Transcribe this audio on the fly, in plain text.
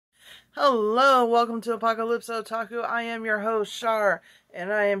Hello, welcome to Apocalypse Otaku. I am your host, Shar,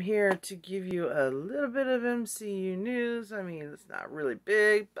 and I am here to give you a little bit of MCU news. I mean, it's not really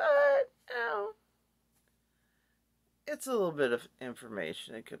big, but, it's a little bit of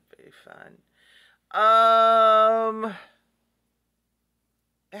information. It could be fun.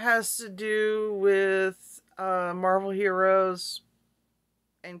 It has to do with, Marvel Heroes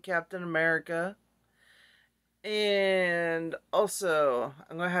and Captain America. And also,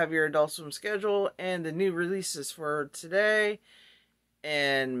 I'm going to have your Adult Swim schedule and the new releases for today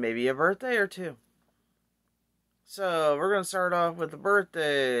and maybe a birthday or two. So, we're going to start off with the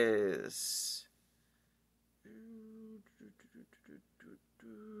birthdays.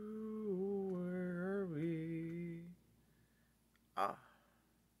 Where are we?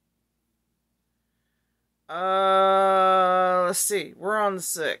 Let's see. We're on the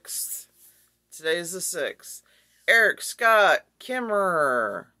 6th. Today's the 6th. Eric Scott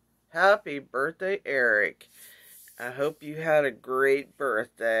Kimmerer. Happy birthday, Eric. I hope you had a great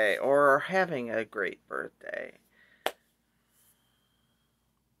birthday, or are having a great birthday.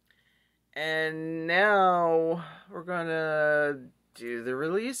 And now we're gonna do the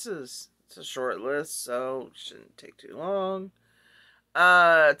releases. It's a short list, so it shouldn't take too long.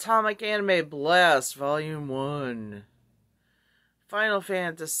 Atomic Anime Blast Volume 1. Final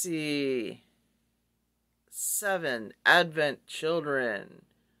Fantasy 7 Advent Children.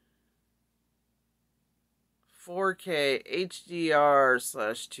 4K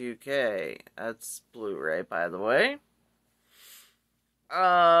HDR/2K. That's Blu-ray, by the way.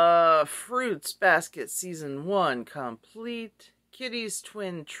 Fruits Basket Season 1 Complete. Kitty's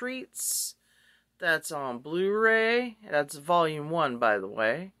Twin Treats. That's on Blu-ray. That's Volume 1, by the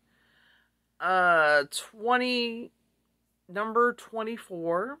way. Number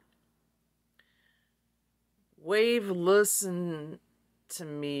 24. Wave Listen to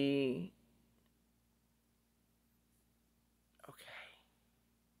Me.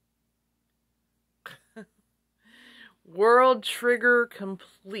 Okay. World Trigger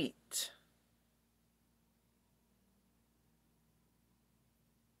Complete.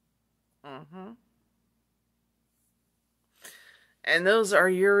 And those are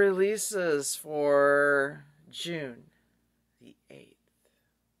your releases for June the 8th.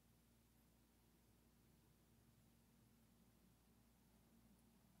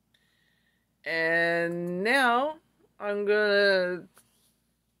 And now I'm gonna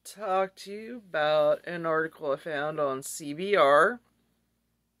talk to you about an article I found on CBR.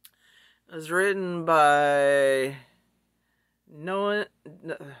 It was written by Noah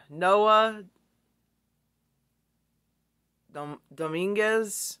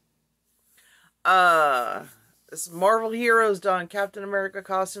Dominguez. This Marvel Heroes don Captain America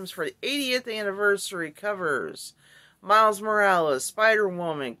costumes for the 80th anniversary covers. Miles Morales,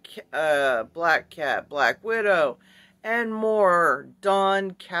 Spider-Woman, Black Cat, Black Widow, and more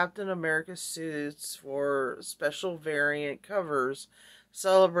don Captain America suits for special variant covers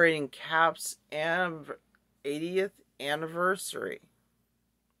celebrating Cap's 80th anniversary.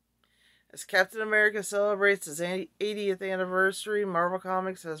 As Captain America celebrates his 80th anniversary, Marvel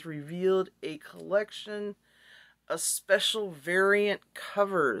Comics has revealed a collection of special variant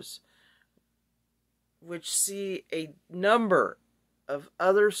covers which see a number of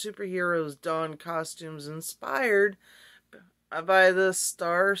other superheroes don costumes inspired by the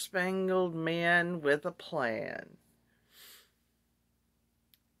Star-Spangled Man with a Plan.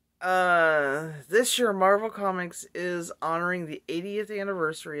 This year, Marvel Comics is honoring the 80th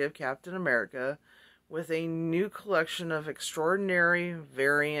anniversary of Captain America with a new collection of extraordinary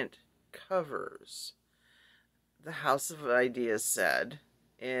variant covers. The House of Ideas said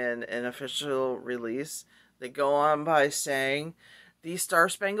in an official release. They go on by saying, these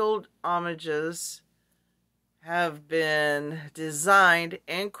Star-Spangled homages have been designed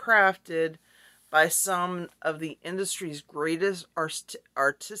and crafted by some of the industry's greatest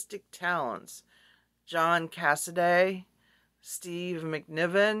artistic talents. John Cassaday, Steve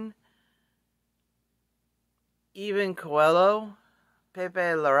McNiven, Evan Coelho, Pepe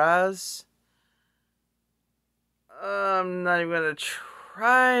Larraz. I'm not even going to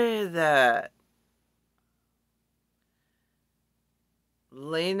try that.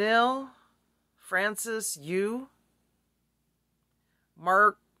 Lainil, Francis Yu,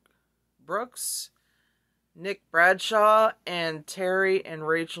 Mark Brooks, Nick Bradshaw, and Terry and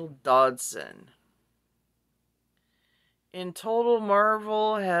Rachel Dodson. In total,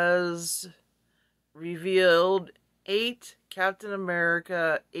 Marvel has revealed 8 Captain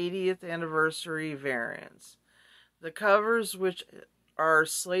America 80th anniversary variants. The covers, which are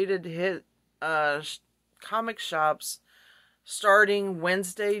slated to hit comic shops starting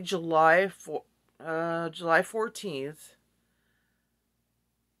Wednesday, July 14th.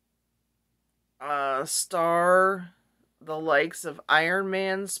 Star the likes of Iron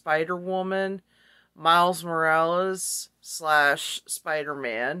Man, Spider-Woman, Miles Morales /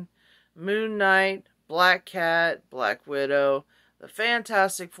 Spider-Man, Moon Knight, Black Cat, Black Widow, the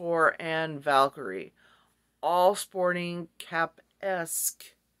Fantastic Four, and Valkyrie, all sporting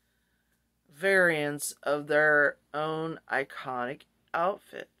Cap-esque variants of their own iconic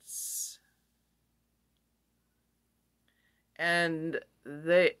outfits. And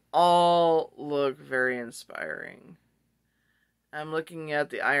they all look very inspiring. I'm looking at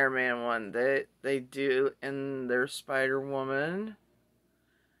the Iron Man one. They do in their Spider-Woman,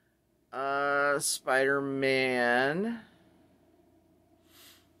 Spider-Man.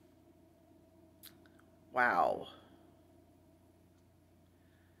 Wow.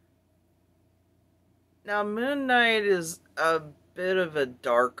 Now, Moon Knight is a bit of a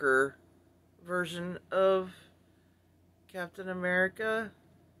darker version of Captain America.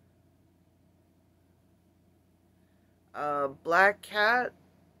 Black Cat.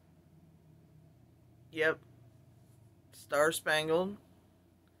 Yep. Star Spangled.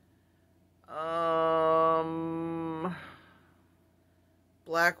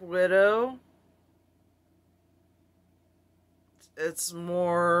 Black Widow. It's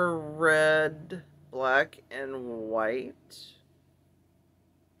more red, black, and white.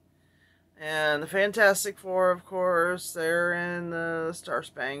 And the Fantastic Four, of course, they're in the Star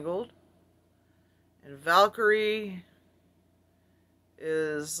Spangled. And Valkyrie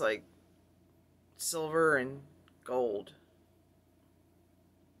is like silver and gold.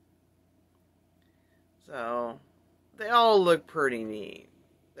 So, they all look pretty neat.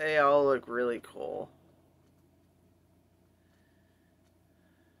 They all look really cool.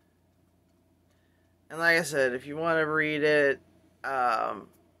 And like I said, if you want to read it, all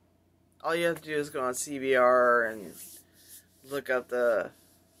you have to do is go on CBR and look up the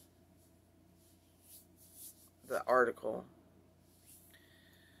article.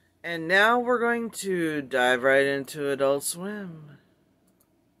 And now we're going to dive right into Adult Swim.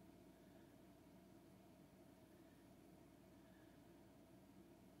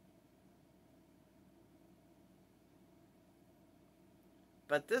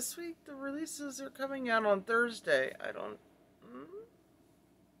 But this week, the releases are coming out on Thursday.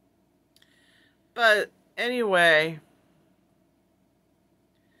 But anyway,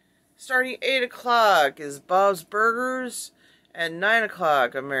 starting 8 o'clock is Bob's Burgers. At 9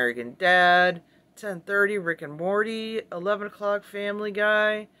 o'clock, American Dad. 10:30, Rick and Morty. 11 o'clock, Family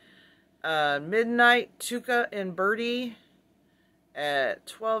Guy. Midnight, Tuca and Birdie. At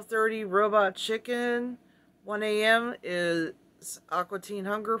 12:30, Robot Chicken. 1 a.m. is Aqua Teen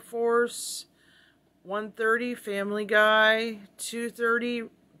Hunger Force. 1:30, Family Guy. 2:30,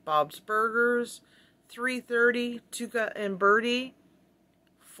 Bob's Burgers. 3:30, Tuca and Birdie.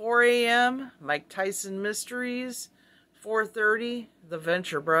 4 a.m., Mike Tyson Mysteries. 4:30, The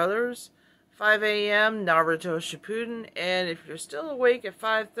Venture Brothers. 5 a.m., Naruto Shippuden. And if you're still awake at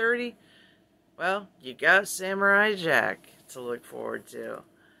 5:30, well, you got Samurai Jack to look forward to.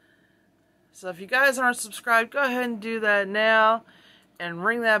 So if you guys aren't subscribed, go ahead and do that now. And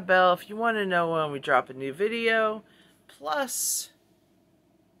ring that bell if you want to know when we drop a new video. Plus,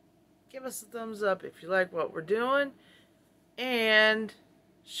 give us a thumbs up if you like what we're doing. And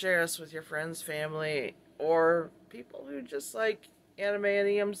share us with your friends, family, or people who just like anime and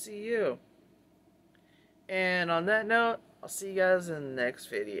the MCU. And on that note, I'll see you guys in the next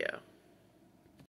video.